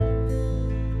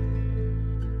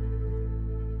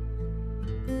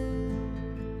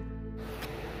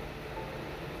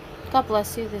God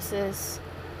bless you. This is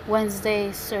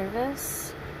Wednesday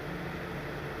service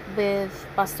with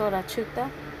Pastora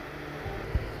Chuta.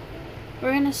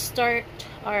 We're going to start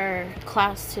our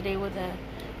class today with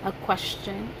a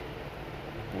question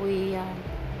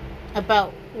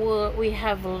about what we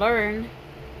have learned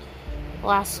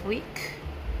last week.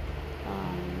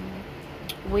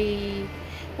 We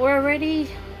were already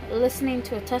listening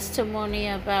to a testimony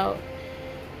about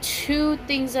two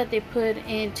things that they put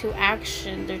into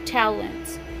action, their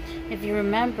talents. If you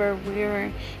remember,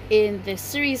 we're in the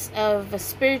series of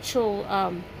spiritual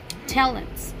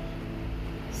talents.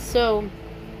 So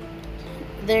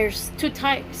there's two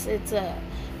types. It's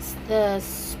the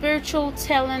spiritual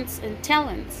talents and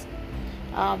talents.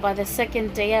 By the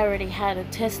second day, I already had a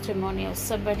testimony of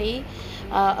somebody,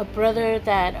 a brother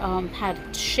that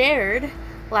had shared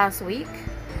last week.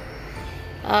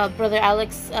 Brother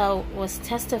Alex was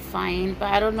testifying, but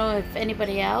I don't know if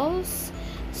anybody else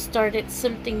started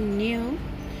something new.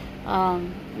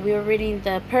 We were reading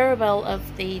the parable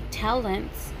of the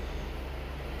talents.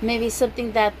 Maybe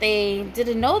something that they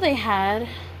didn't know they had,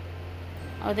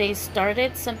 or they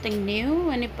started something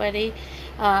new. Anybody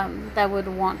that would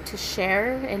want to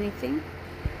share anything?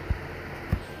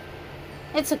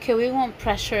 It's okay, we won't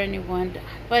pressure anyone,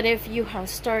 but if you have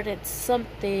started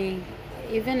something,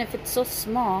 even if it's so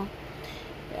small,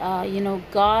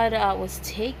 God was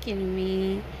taking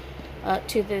me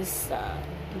to this.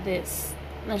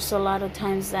 There's a lot of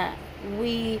times that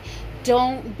we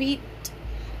don't beat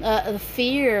the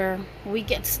fear. We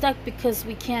get stuck because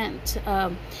we can't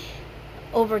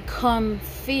overcome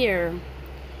fear.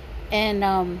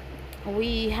 And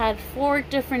we had 4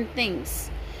 different things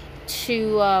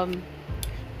to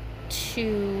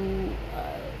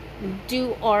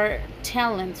do our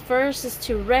talents. First is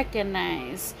to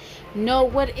recognize, know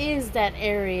what is that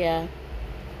area.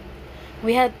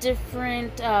 We had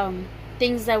different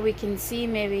things that we can see.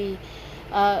 Maybe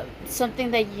something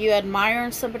that you admire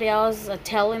in somebody else, a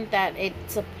talent that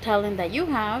it's a talent that you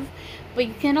have. But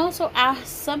you can also ask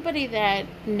somebody that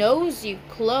knows you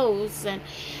close and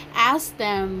ask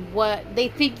them what they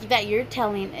think that your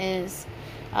talent is.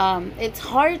 It's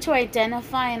hard to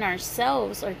identify in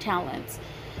ourselves our talents.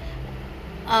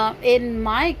 In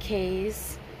my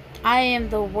case, I am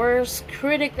the worst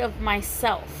critic of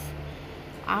myself.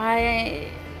 I'm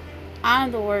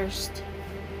the worst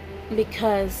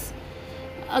because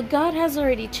God has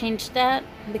already changed that,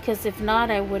 because if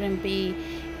not, I wouldn't be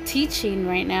teaching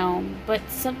right now. But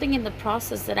something in the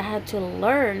process that I had to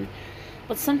learn.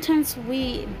 But sometimes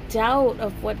we doubt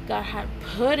of what God had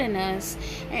put in us,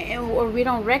 or we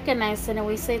don't recognize it, and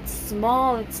we say it's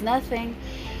small, it's nothing.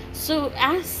 So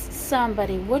ask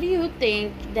somebody, what do you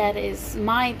think that is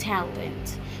my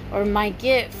talent or my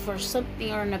gift or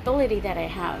something, or an ability that I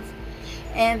have?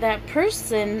 And that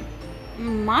person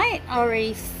might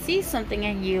already see something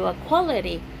in you, a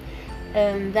quality,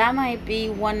 and that might be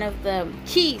one of the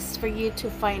keys for you to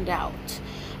find out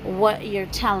what your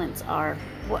talents are.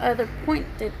 What other point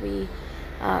did we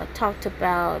talked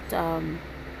about?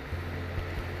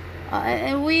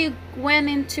 And we went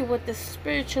into what the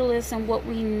spiritual is and what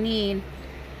we need.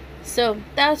 So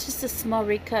that was just a small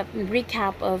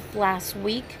recap of last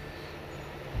week.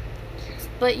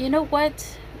 But you know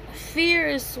what? Fear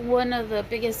is one of the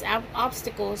biggest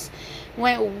obstacles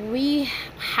when we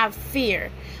have fear.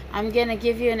 I'm going to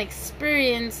give you an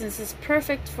experience. This is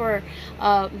perfect for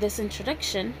this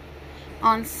introduction.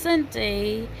 On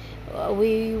Sunday,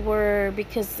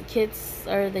 because the kids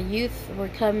or the youth were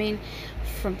coming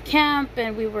from camp,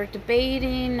 and we were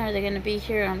debating, are they going to be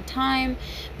here on time,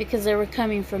 because they were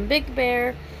coming from Big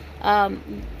Bear.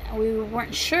 We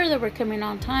weren't sure they were coming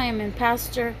on time, and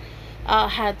Pastor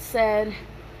had said,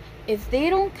 if they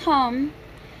don't come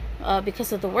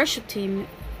because of the worship team,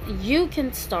 you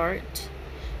can start,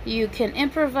 you can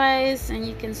improvise, and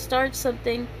you can start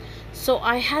something. So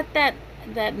I had that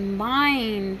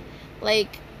mind,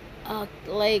 like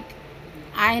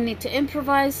I need to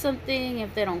improvise something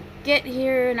if they don't get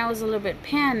here, and I was a little bit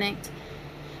panicked.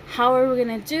 How are we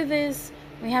gonna do this?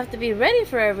 We have to be ready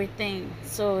for everything.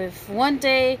 So if one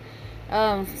day,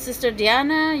 Sister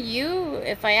Diana,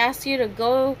 if I ask you to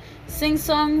go sing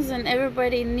songs and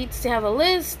everybody needs to have a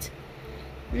list,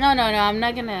 no, I'm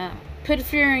not gonna put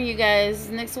fear in you guys.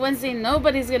 Next Wednesday,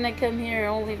 nobody's gonna come here,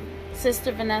 only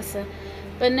Sister Vanessa.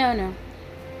 But no,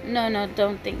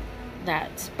 don't think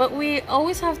that. But we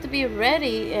always have to be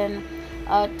ready and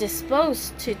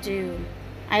disposed to do.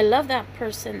 I love that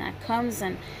person that comes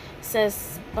and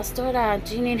says, Pastora,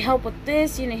 do you need help with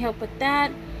this? You need help with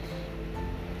that?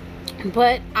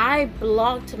 But I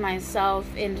blocked myself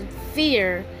in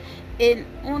fear,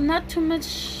 not too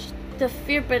much the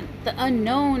fear, but the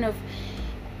unknown of,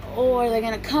 oh, are they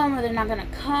gonna come or they're not gonna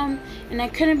come? And I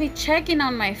couldn't be checking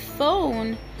on my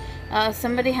phone.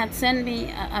 Somebody had sent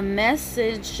me a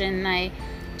message, and I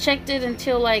checked it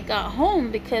until I got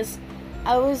home, because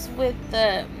I was with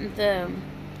the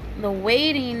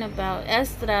waiting about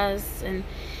Esdras, and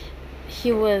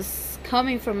he was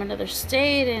coming from another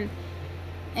state,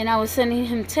 and I was sending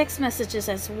him text messages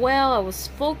as well. I was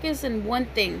focused in one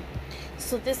thing.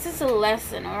 So this is a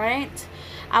lesson, all right?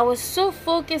 I was so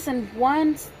focused in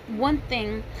one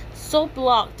thing, so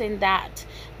blocked in that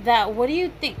what do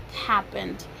you think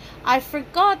happened? I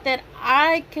forgot that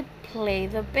I could play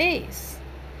the bass.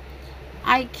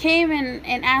 I came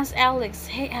and asked Alex,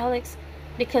 hey Alex,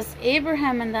 because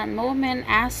Abraham in that moment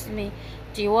asked me,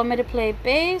 do you want me to play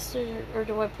bass or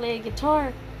do I play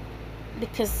guitar?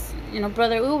 Because,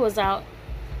 Brother U was out.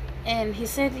 And he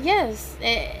said yes.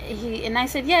 And I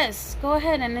said yes, go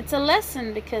ahead. And it's a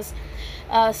lesson, because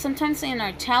sometimes in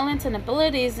our talents and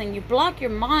abilities, and you block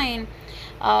your mind,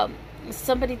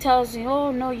 somebody tells you,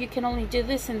 oh no, you can only do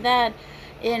this and that,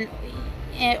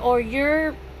 or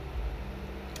you're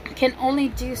can only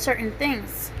do certain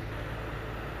things.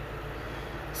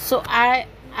 So I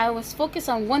was focused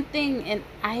on one thing, and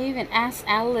I even asked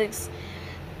Alex,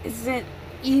 is it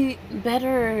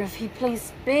better if he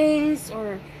plays bass,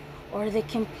 or they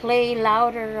can play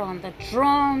louder on the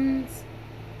drums,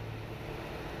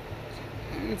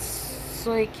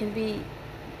 so it can be,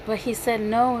 but he said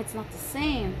no, it's not the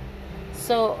same.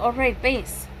 So alright,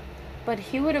 bass. But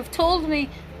he would have told me,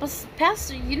 but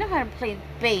Pastor, you know how to play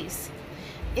bass.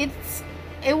 It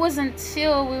was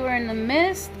until we were in the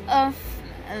midst of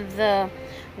the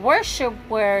worship,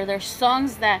 where there's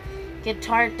songs that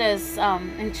guitar does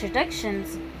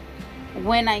introductions,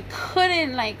 when I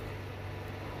couldn't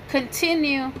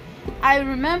continue. I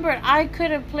remembered I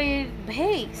could have played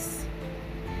bass.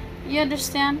 You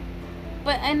understand?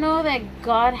 But I know that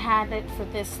God had it for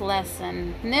this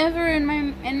lesson. Never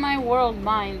in my world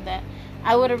mind that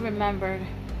I would have remembered.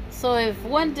 So if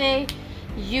one day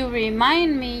you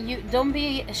remind me, you don't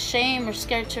be ashamed or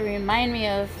scared to remind me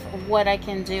of what I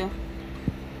can do.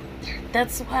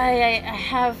 That's why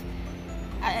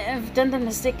I've done the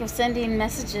mistake of sending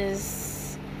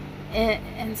messages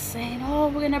and saying, oh,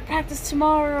 we're gonna practice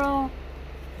tomorrow,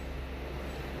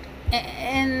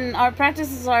 and our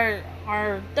practices are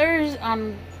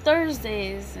on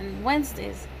Thursdays and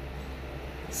Wednesdays.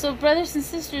 So brothers and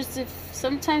sisters, if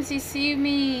sometimes you see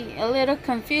me a little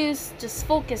confused, just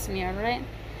focus me, alright?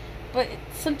 But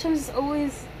sometimes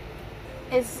always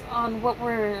is on what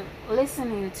we're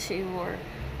listening to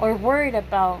or worried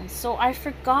about. So I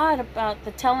forgot about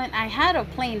the talent I had of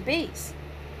playing bass.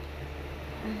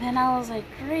 And then I was like,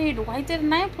 great, why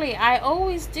didn't I play? I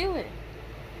always do it.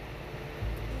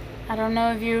 I don't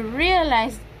know if you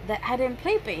realized that I didn't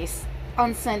play bass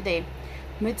on Sunday.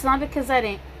 It's not because I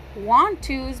didn't want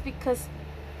to, it's because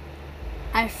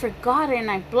I forgot it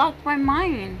and I blocked my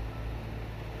mind.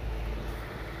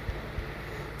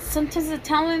 Sometimes the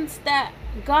talents that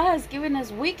God has given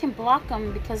us, we can block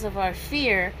them because of our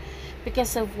fear,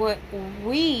 because of what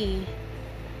we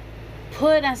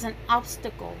put as an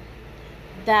obstacle,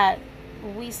 that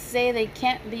we say they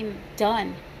can't be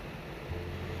done.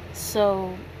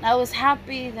 So I was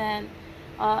happy that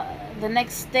the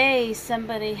next day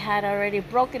somebody had already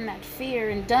broken that fear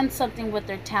and done something with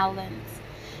their talents.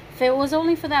 If it was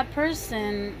only for that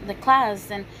person, the class,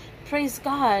 then praise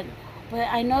God. But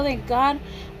I know that God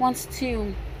wants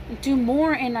to do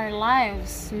more in our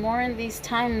lives, more in these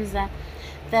times that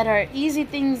are easy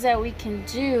things that we can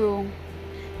do,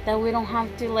 that we don't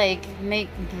have to make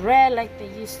bread like they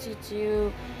used to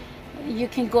do. You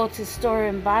can go to the store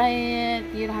and buy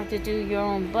it. You don't have to do your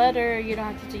own butter. You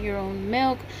don't have to do your own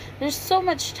milk. There's so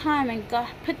much time, and God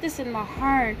put this in my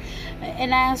heart.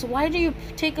 And I asked, why do you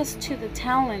take us to the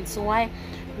talents? Why?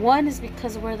 One is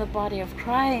because we're the body of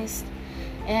Christ,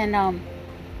 and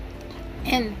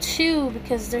two,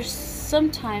 because there's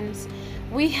sometimes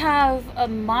we have a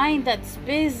mind that's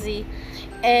busy,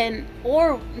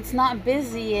 or it's not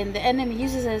busy, and the enemy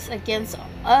uses us against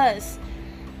us.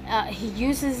 He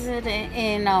uses it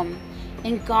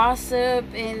in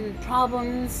gossip, in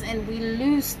problems, and we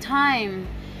lose time.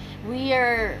 We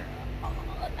are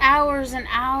hours and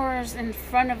hours in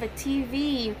front of a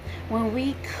TV when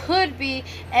we could be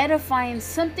edifying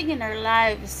something in our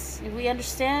lives. We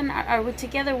understand? Are we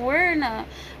together? We're in a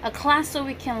class so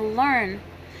we can learn.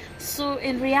 So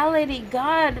in reality,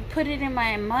 God put it in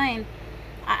my mind.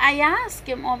 I ask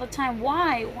him all the time,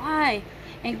 why?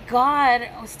 And God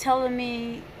was telling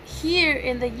me, here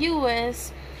in the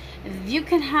U.S., you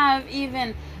can have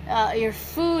even your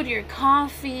food, your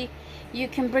coffee, You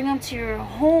can bring them to your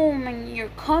home and your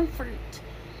comfort.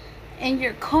 And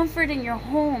your comfort in your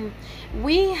home.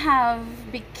 We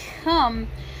have become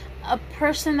a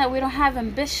person that we don't have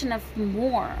ambition of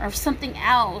more, of something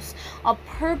else, a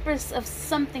purpose of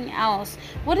something else.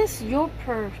 What is your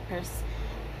purpose?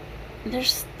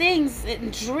 There's things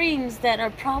and dreams that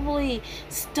are probably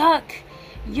stuck.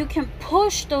 You can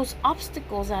push those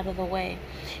obstacles out of the way.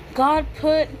 God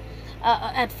put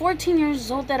at 14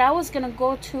 years old that I was going to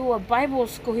go to a Bible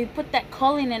school. He put that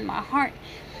calling in my heart.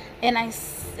 And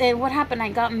what happened? I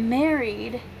got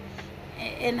married.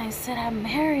 And I said, I'm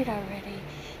married already.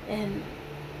 And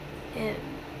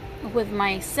with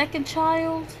my second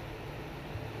child,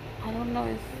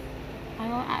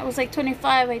 I was like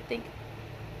 25, I think.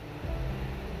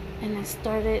 And I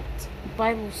started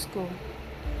Bible school.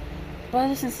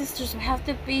 Brothers and sisters, we have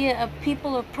to be a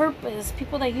people of purpose,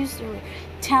 people that use their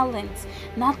talents,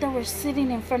 not that we're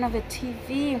sitting in front of a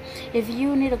TV. If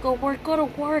you need to go to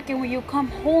work, and when you come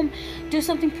home, do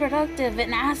something productive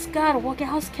and ask God, what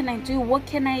else can I do? What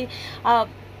can I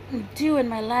do in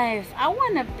my life? I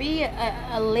want to be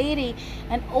a lady,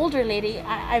 an older lady.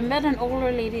 I met an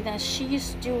older lady that she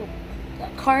used to do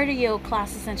cardio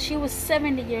classes, and she was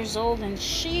 70 years old, and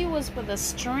she was with the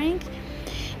strength.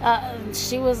 I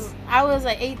was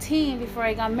like 18 before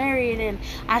I got married, and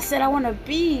I said I want to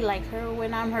be like her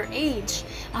when I'm her age.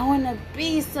 I want to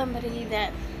be somebody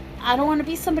that I don't want to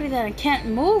be somebody that I can't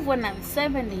move when I'm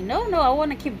 70. No, I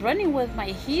want to keep running with my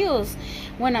heels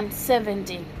when I'm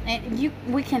 70. And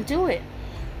we can do it.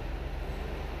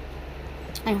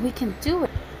 And we can do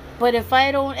it. But if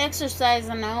I don't exercise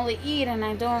and I only eat and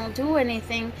I don't do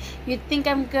anything, you think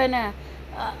I'm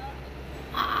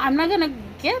not gonna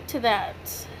get to that.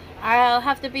 I'll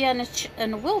have to be in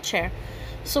a wheelchair.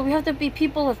 So we have to be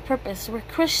people of purpose. We're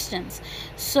Christians.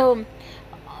 So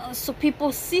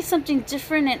people see something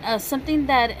different in us, something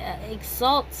that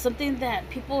exalts, something that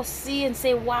people see and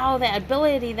say, wow, that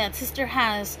ability that sister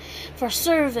has for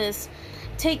service.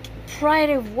 Take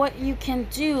pride of what you can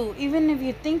do. Even if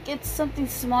you think it's something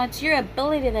small, it's your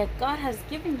ability that God has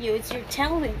given you. It's your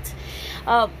talent.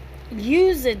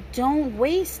 Use it. Don't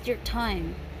waste your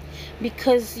time.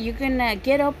 Because you're gonna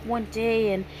get up one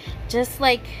day, and just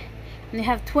like you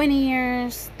have 20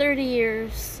 years, 30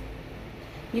 years,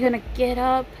 you're gonna get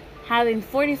up having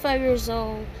 45 years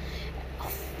old,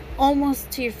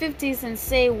 almost to your 50s, and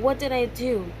say, what did I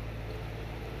do?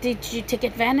 Did you take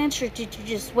advantage, or did you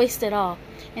just waste it all?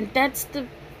 And that's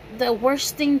the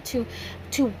worst thing, to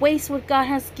waste what God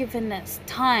has given us,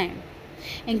 time.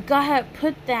 And God had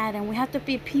put that, and we have to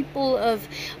be people of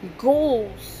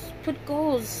goals. Put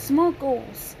goals, small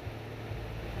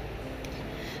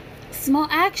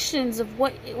actions of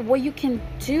what you can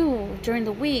do during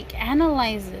the week.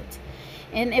 Analyze it.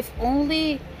 And if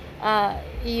only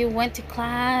you went to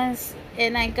class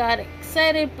and I got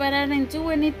excited, but I didn't do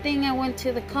anything. I went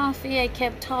to the coffee, I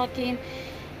kept talking.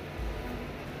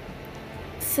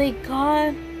 Say,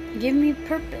 God, give me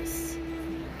purpose,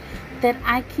 that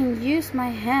I can use my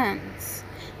hands,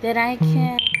 that I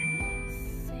can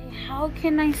say, how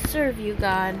can I serve you,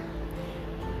 God?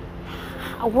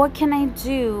 What can I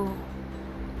do?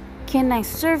 Can I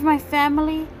serve my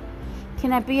family?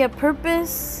 Can I be a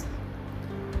purpose?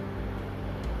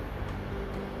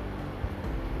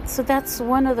 So that's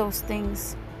one of those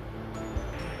things.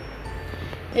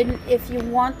 And if you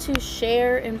want to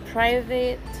share in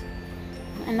private,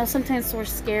 I know sometimes we're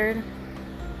scared.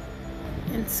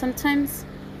 And sometimes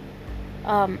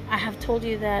I have told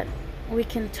you that we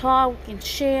can talk, we can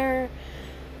share.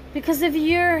 Because if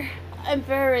you're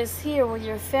embarrassed here with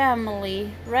your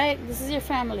family, right? This is your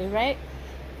family, right?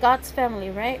 God's family,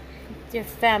 right? Your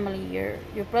family,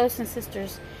 your brothers and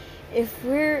sisters. If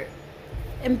we're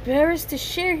embarrassed to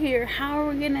share here, how are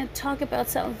we going to talk about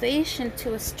salvation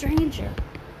to a stranger?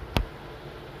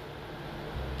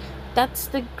 That's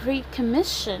the Great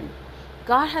Commission.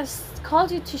 God has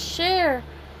called you to share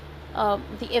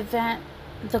the event,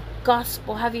 the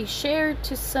gospel. Have you shared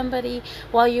to somebody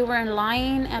while you were in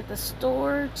line at the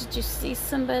store? Did you see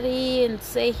somebody and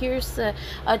say, here's a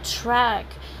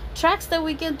tracts that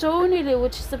we get donated,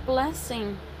 which is a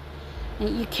blessing?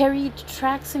 And you carry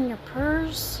tracts in your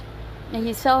purse, and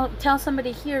you tell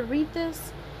somebody, here, read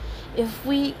this. If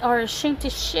we are ashamed to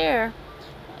share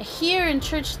here in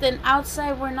church, then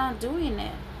outside we're not doing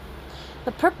it.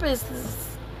 The purpose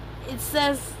is, it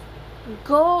says,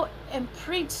 go and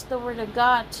preach the word of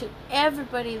God to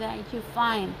everybody that you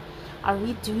find. Are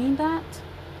we doing that?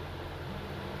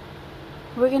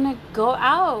 We're gonna go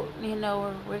out,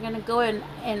 we're gonna go and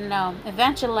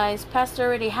evangelize. Pastor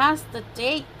already has the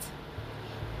date,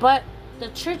 but the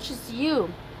church is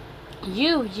you.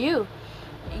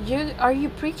 Are you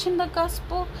preaching the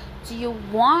gospel? Do you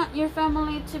want your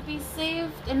family to be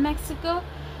saved in Mexico?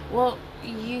 Well,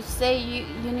 you say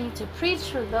you need to pray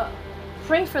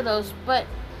for those, but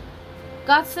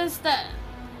God says that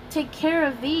take care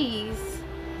of these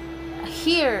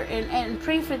here, and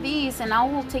pray for these, and I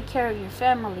will take care of your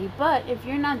family. But if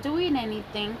you're not doing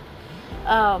anything,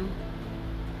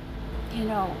 you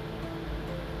know,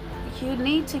 you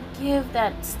need to give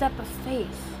that step of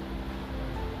faith.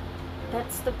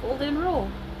 That's the golden rule.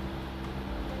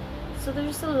 So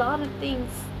there's a lot of things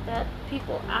that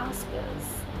people ask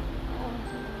us.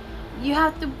 You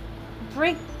have to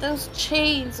break those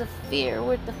chains of fear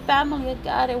with the family of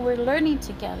God, and we're learning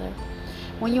together.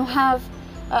 When you have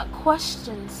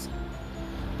questions,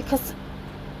 because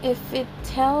if it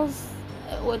tells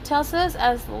us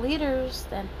as leaders,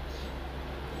 then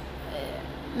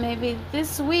maybe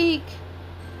this week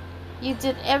you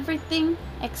did everything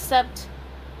except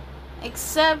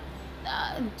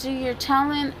do your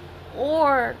talent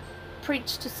or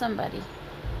preach to somebody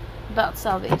about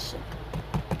salvation.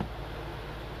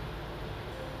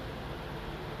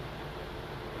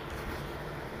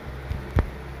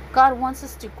 God wants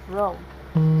us to grow,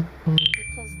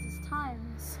 because these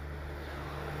times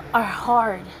are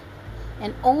hard,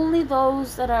 and only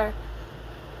those that are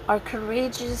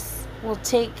courageous will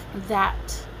take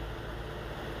that.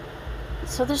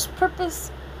 So there's purpose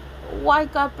why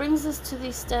God brings us to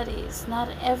these studies. Not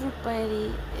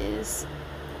everybody is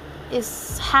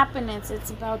happiness. It's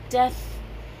about death,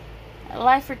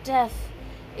 life or death.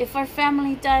 If our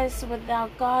family dies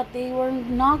without God, they were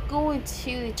not going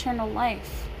to eternal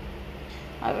life.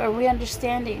 Are we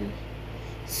understanding?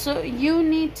 So you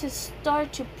need to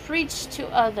start to preach to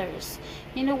others.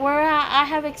 You know, where I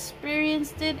have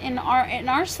experienced it in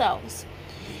ourselves.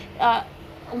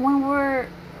 When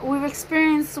we've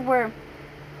experienced where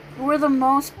we're the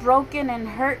most broken and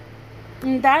hurt,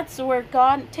 and that's where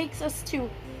God takes us to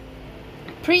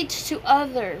preach to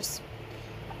others.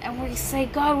 And we say,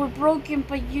 God, we're broken,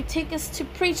 but you take us to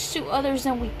preach to others,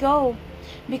 and we go,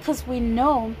 because we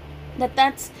know that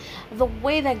that's the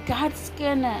way that God's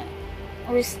gonna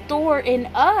restore in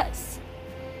us.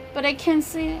 But I can't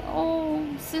say, oh,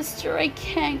 sister, I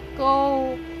can't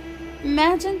go.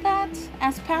 Imagine that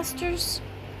as pastors.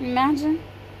 Imagine.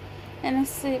 And I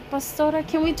say, Pastora,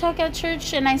 can we talk at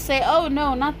church? And I say, oh,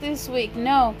 no, not this week.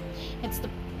 No, it's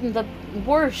the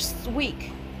worst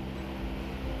week.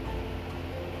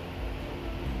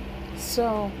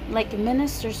 So, like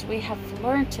ministers, we have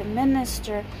learned to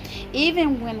minister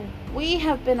even when we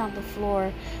have been on the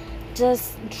floor,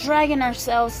 just dragging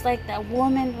ourselves like that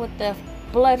woman with the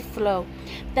blood flow.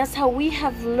 That's how we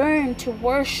have learned to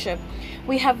worship.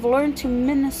 We have learned to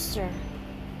minister.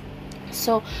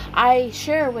 So I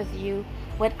share with you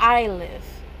what I live.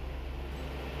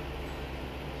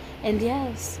 And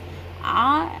yes,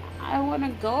 I want to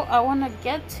go. I want to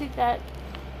get to that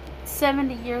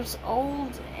 70 years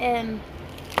old, and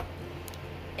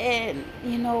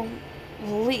you know,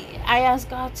 I ask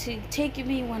God to take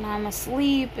me when I'm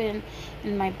asleep in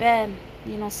my bed.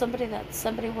 You know, somebody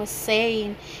was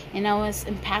saying, and I was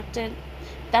impacted.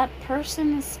 That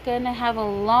person is gonna have a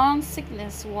long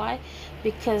sickness. Why?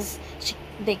 Because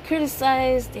they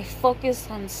criticize, they focus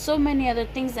on so many other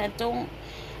things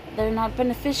they're not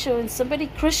beneficial. And somebody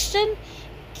Christian,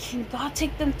 can God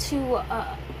take them to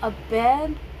a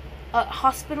bed, a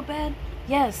hospital bed?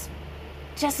 Yes,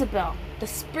 Jezebel, the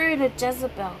spirit of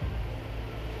Jezebel.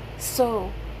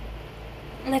 So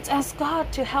let's ask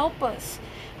God to help us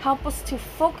to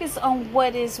focus on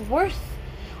what is worth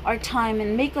our time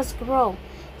and make us grow.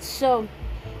 So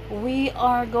we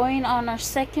are going on our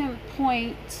second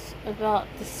point about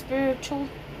the spiritual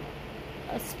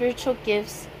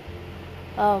gifts.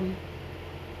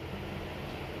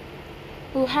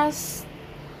 Who has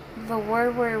the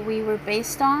word where we were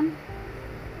based on?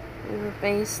 We were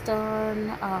based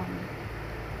on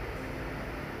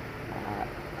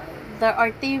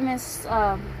our theme is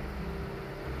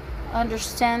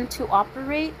understand to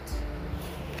operate,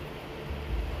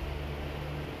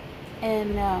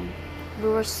 and we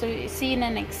were seeing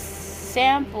an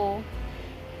example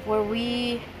where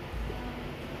we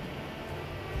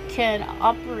can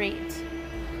operate